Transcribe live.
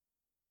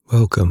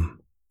Welcome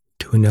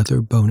to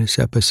another bonus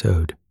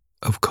episode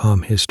of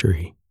Calm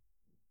History,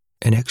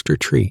 an extra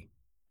treat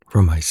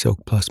for my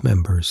Silk Plus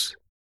members.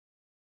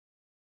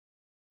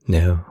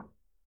 Now,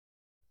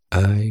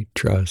 I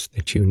trust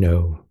that you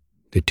know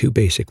the two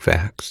basic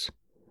facts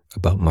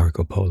about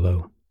Marco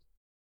Polo.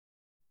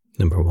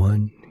 Number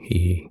one,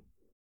 he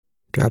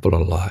traveled a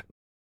lot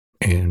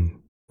and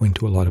went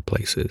to a lot of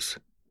places.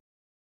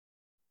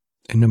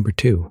 And number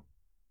two,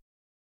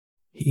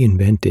 he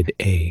invented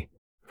a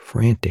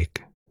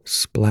frantic,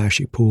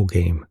 splashy pool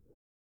game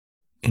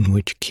in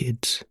which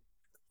kids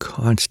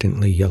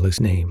constantly yell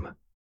his name.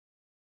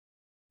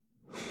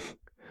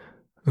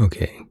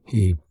 Okay,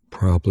 he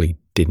probably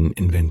didn't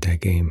invent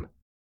that game.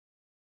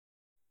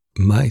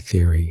 My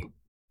theory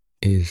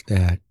is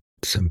that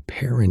some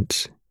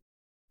parents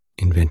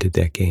invented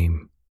that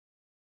game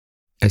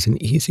as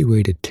an easy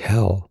way to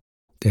tell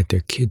that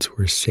their kids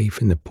were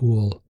safe in the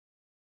pool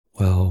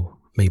while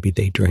maybe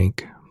they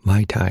drank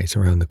Mai Tais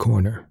around the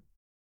corner.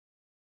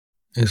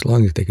 As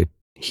long as they could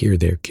hear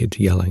their kids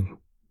yelling,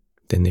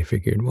 then they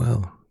figured,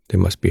 well, they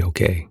must be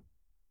okay.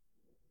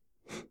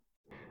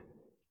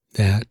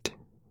 That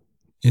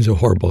is a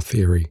horrible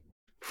theory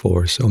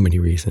for so many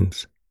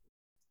reasons,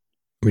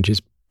 which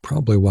is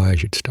probably why I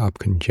should stop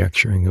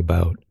conjecturing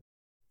about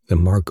the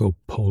Marco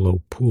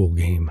Polo pool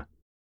game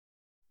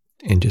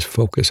and just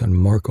focus on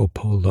Marco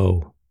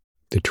Polo,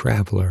 the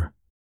traveler,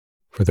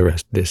 for the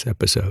rest of this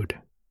episode.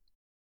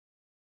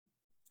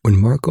 When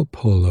Marco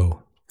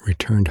Polo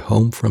returned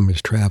home from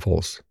his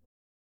travels,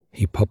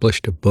 he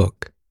published a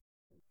book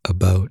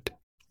about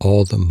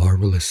all the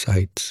marvelous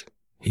sights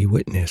he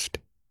witnessed.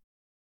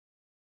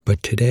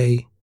 But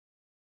today,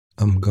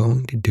 I'm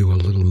going to do a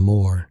little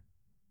more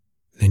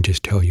than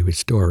just tell you his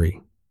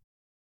story.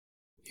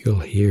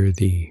 You'll hear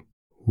the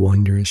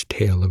wondrous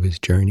tale of his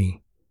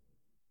journey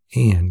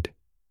and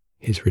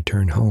his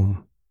return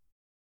home,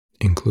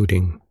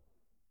 including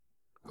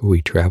who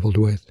he traveled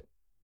with,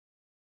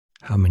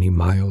 how many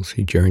miles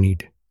he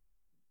journeyed,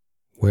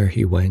 where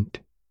he went,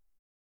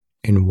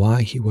 and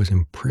why he was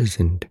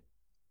imprisoned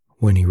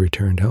when he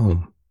returned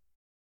home.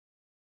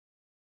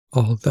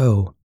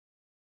 Although,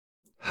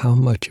 how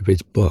much of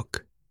his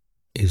book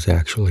is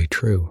actually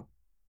true?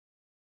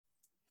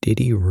 Did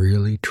he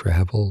really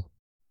travel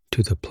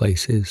to the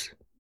places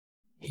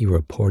he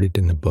reported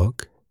in the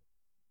book?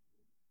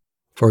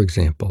 For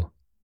example,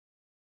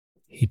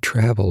 he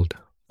traveled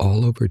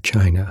all over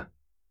China,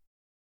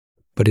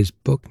 but his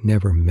book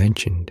never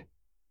mentioned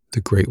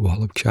the Great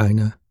Wall of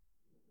China,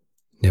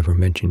 never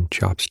mentioned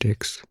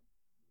chopsticks,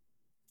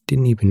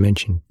 didn't even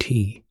mention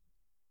tea.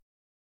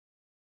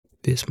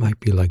 This might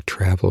be like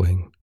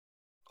traveling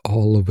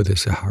all over the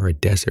Sahara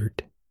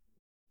Desert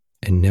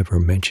and never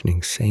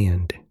mentioning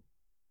sand.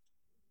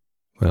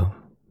 Well,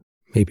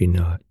 maybe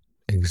not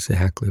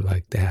exactly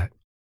like that.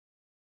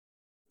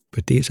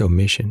 But these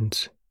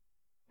omissions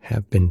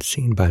have been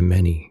seen by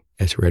many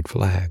as red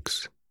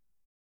flags.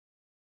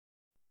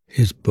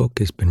 His book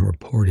has been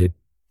reported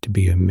to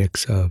be a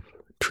mix of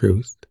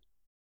truth,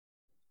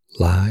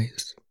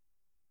 lies,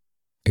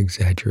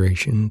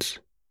 exaggerations,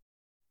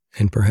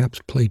 and perhaps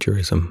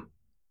plagiarism.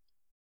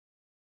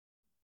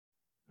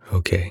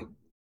 Okay,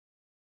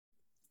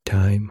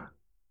 time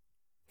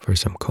for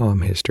some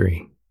calm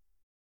history.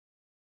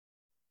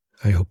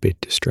 I hope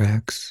it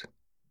distracts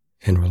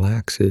and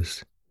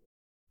relaxes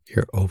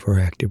your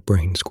overactive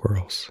brain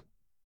squirrels.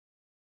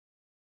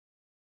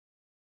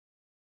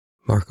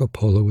 Marco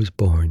Polo was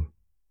born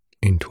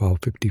in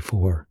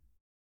 1254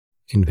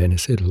 in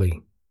Venice,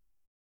 Italy.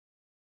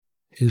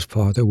 His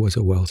father was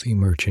a wealthy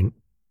merchant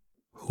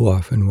who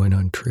often went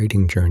on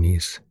trading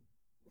journeys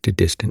to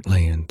distant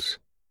lands.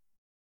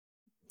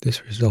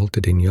 This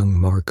resulted in young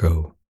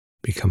Marco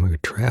becoming a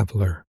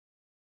traveler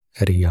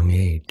at a young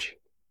age.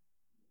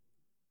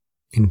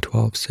 In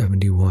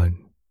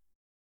 1271,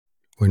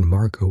 when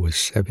Marco was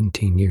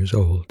 17 years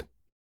old,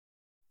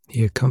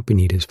 he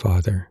accompanied his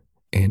father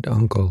and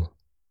uncle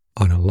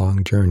on a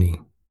long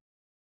journey.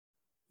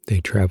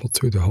 They traveled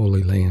through the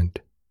Holy Land,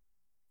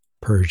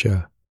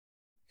 Persia,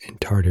 and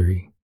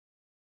Tartary,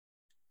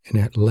 and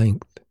at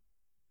length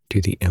to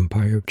the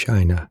Empire of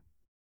China,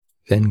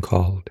 then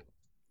called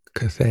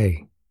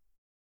Cathay.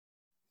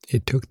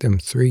 It took them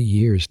 3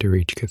 years to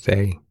reach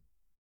Cathay.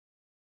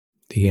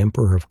 The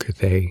Emperor of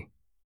Cathay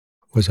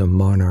was a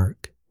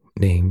monarch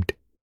named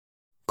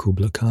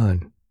Kublai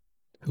Khan,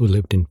 who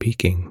lived in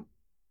Peking.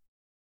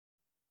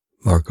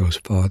 Marco's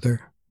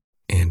father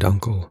and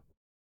uncle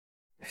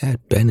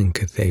had been in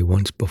Cathay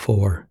once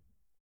before.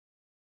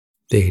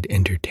 They had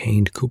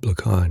entertained Kublai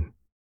Khan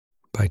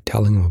by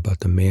telling him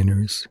about the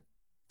manners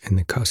and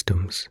the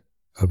customs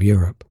of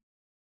Europe.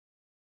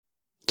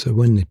 So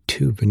when the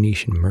two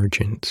Venetian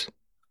merchants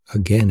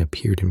again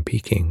appeared in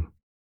Peking,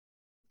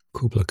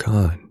 Kublai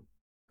Khan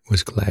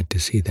was glad to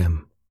see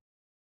them.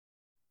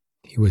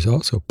 He was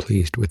also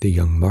pleased with the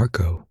young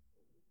Marco,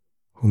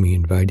 whom he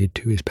invited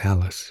to his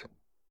palace.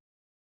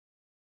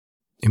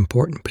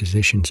 Important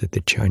positions at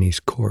the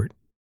Chinese court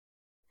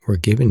were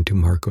given to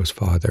Marco's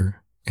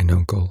father and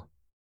uncle.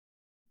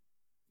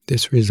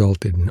 This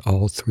resulted in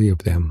all three of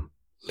them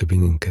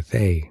living in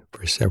Cathay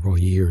for several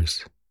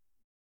years.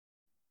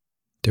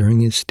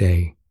 During his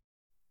stay,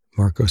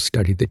 Marco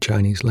studied the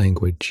Chinese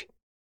language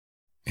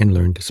and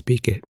learned to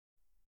speak it.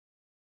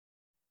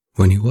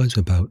 When he was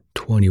about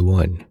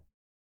 21,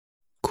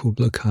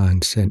 Kublai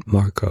Khan sent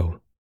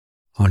Marco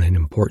on an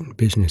important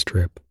business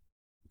trip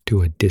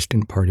to a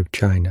distant part of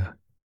China.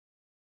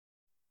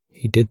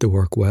 He did the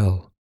work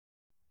well,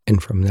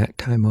 and from that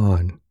time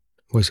on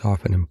was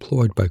often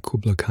employed by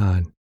Kublai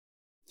Khan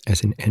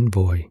as an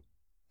envoy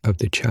of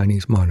the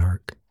Chinese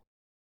monarch.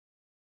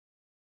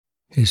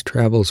 His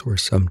travels were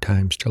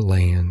sometimes to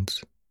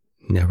lands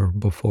never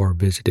before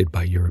visited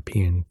by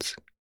Europeans.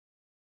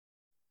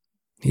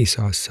 He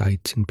saw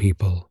sights and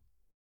people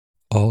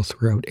all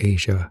throughout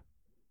Asia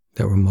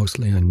that were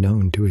mostly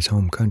unknown to his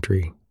home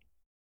country.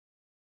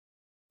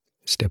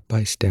 Step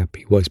by step,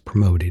 he was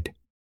promoted,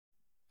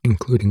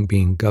 including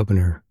being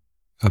governor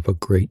of a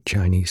great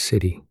Chinese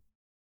city.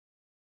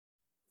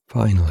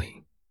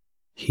 Finally,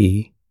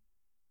 he,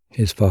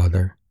 his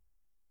father,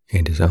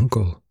 and his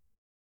uncle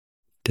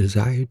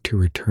desired to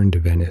return to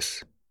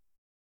Venice.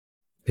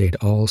 They had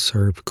all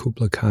served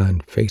Kublai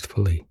Khan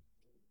faithfully,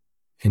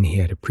 and he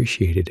had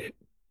appreciated it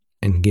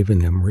and given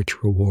them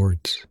rich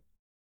rewards.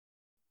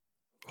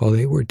 While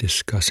they were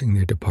discussing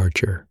their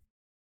departure,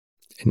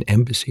 an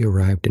embassy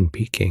arrived in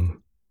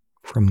Peking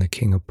from the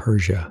king of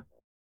Persia.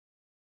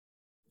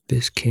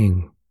 This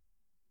king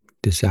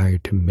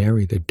desired to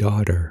marry the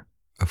daughter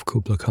of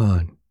Kublai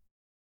Khan,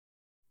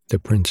 the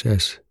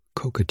Princess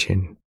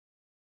Kokachin.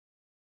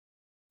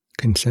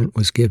 Consent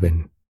was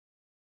given,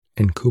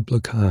 and Kublai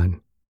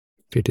Khan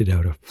fitted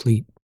out a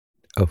fleet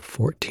of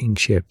 14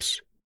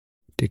 ships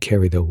to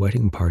carry the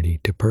wedding party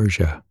to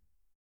Persia.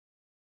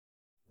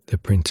 The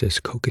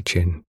Princess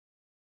Kokachin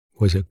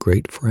was a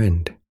great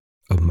friend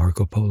of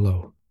Marco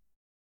Polo.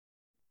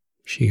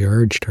 She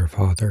urged her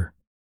father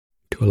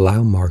to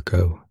allow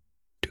Marco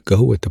to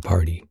go with the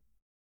party,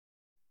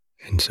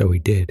 and so he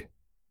did.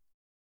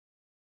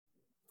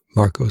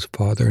 Marco's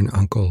father and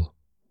uncle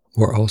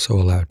were also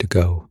allowed to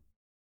go,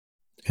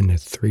 and the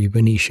three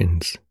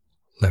Venetians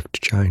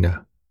left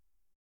China.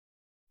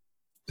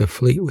 The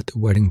fleet with the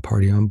wedding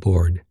party on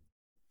board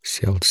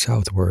sailed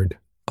southward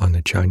on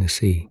the China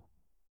Sea.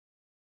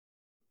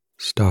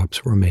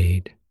 Stops were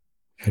made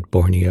at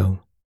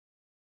Borneo,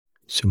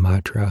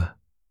 Sumatra,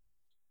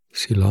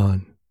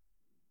 Ceylon,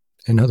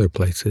 and other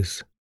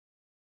places.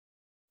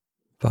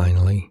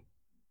 Finally,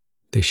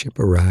 the ship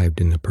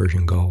arrived in the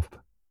Persian Gulf,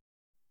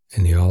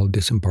 and they all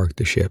disembarked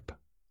the ship.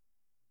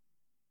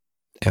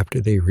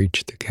 After they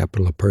reached the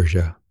capital of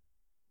Persia,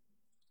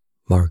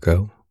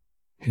 Marco,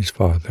 his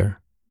father,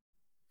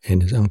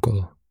 and his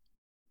uncle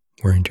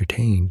were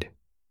entertained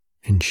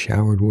and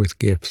showered with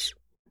gifts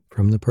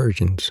from the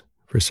Persians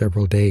for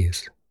several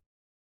days.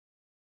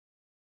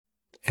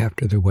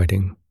 After the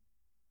wedding,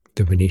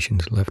 the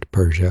Venetians left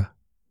Persia,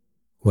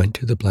 went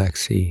to the Black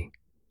Sea,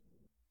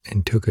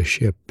 and took a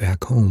ship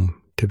back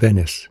home to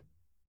Venice.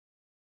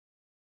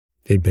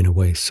 They'd been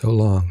away so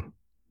long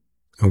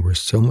and were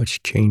so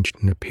much changed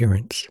in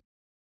appearance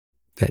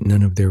that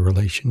none of their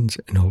relations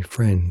and old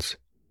friends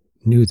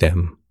knew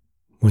them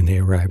when they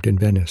arrived in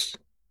Venice.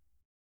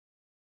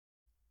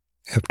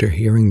 After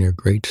hearing their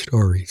great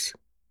stories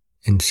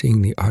and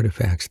seeing the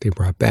artifacts they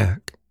brought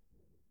back,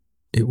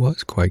 it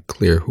was quite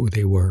clear who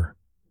they were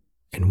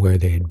and where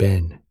they had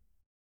been.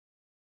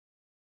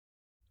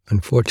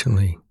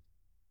 Unfortunately,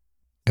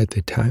 at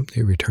the time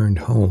they returned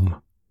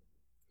home,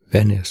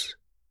 Venice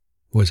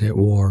was at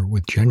war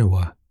with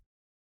Genoa.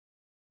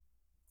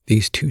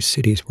 These two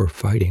cities were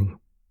fighting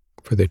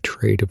for the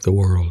trade of the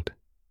world.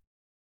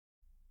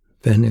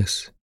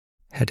 Venice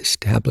had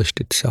established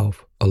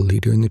itself a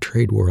leader in the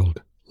trade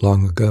world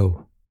long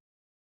ago.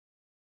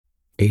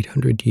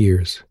 800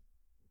 years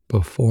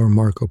before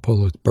Marco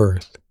Polo's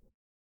birth,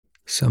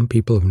 some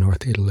people of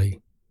North Italy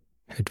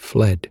had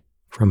fled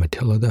from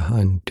Attila the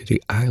Hun to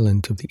the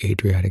islands of the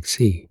Adriatic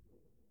Sea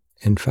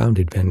and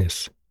founded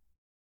Venice.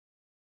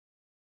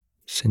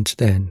 Since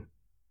then,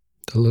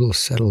 the little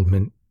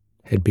settlement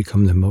had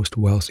become the most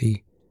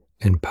wealthy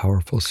and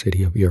powerful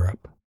city of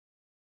Europe.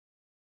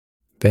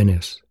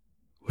 Venice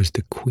was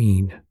the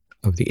queen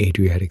of the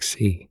Adriatic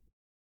Sea,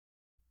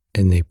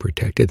 and they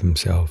protected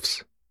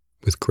themselves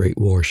with great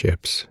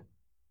warships.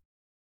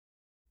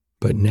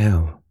 But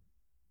now,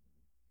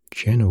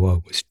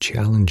 Genoa was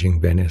challenging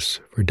Venice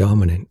for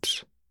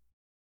dominance.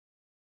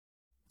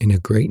 In a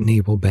great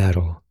naval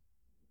battle,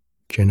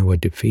 Genoa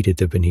defeated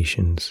the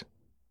Venetians.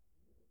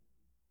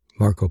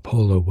 Marco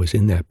Polo was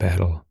in that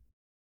battle,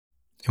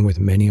 and with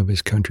many of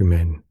his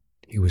countrymen,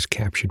 he was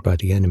captured by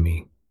the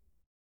enemy.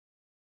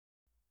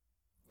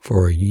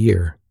 For a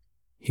year,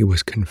 he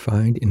was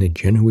confined in a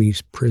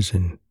Genoese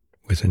prison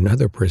with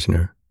another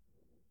prisoner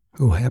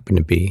who happened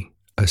to be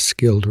a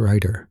skilled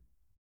writer.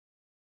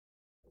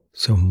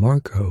 So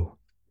Marco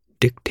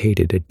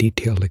dictated a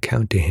detailed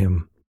account to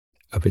him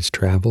of his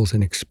travels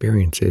and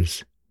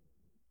experiences,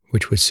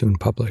 which was soon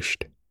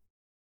published.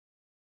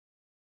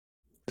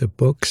 The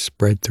book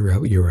spread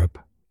throughout Europe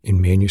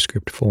in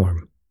manuscript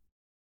form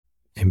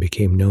and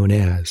became known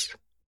as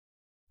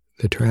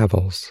The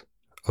Travels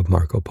of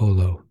Marco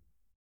Polo.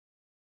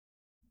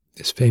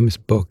 This famous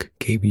book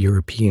gave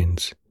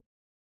Europeans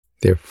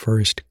their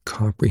first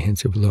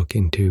comprehensive look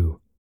into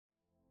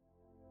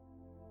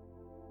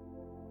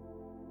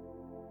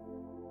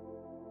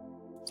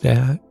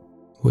that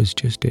was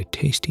just a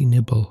tasty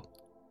nibble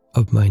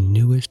of my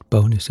newest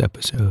bonus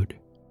episode.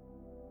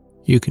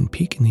 You can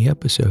peek in the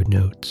episode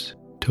notes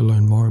to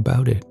learn more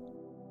about it.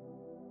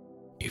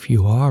 If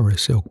you are a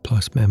Silk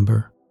Plus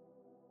member,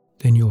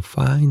 then you'll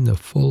find the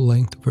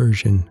full-length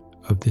version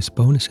of this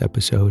bonus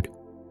episode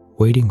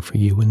waiting for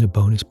you in the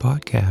bonus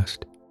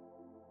podcast.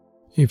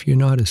 If you're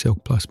not a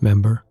Silk Plus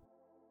member,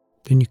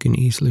 then you can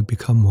easily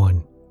become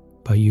one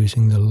by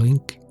using the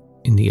link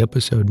in the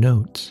episode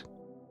notes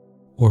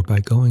or by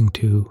going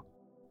to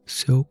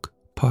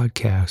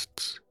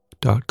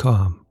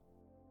silkpodcasts.com.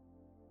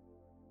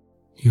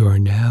 You are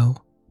now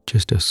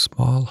just a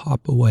small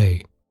hop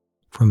away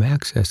from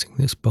accessing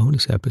this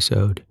bonus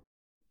episode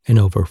and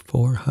over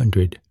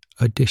 400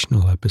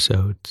 additional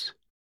episodes,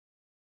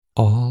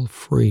 all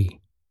free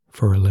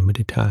for a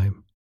limited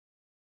time.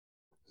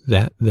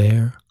 That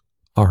there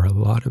are a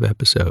lot of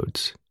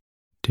episodes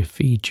to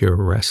feed your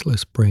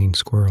restless brain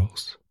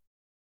squirrels.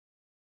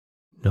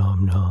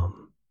 Nom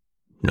nom,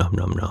 nom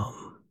nom nom.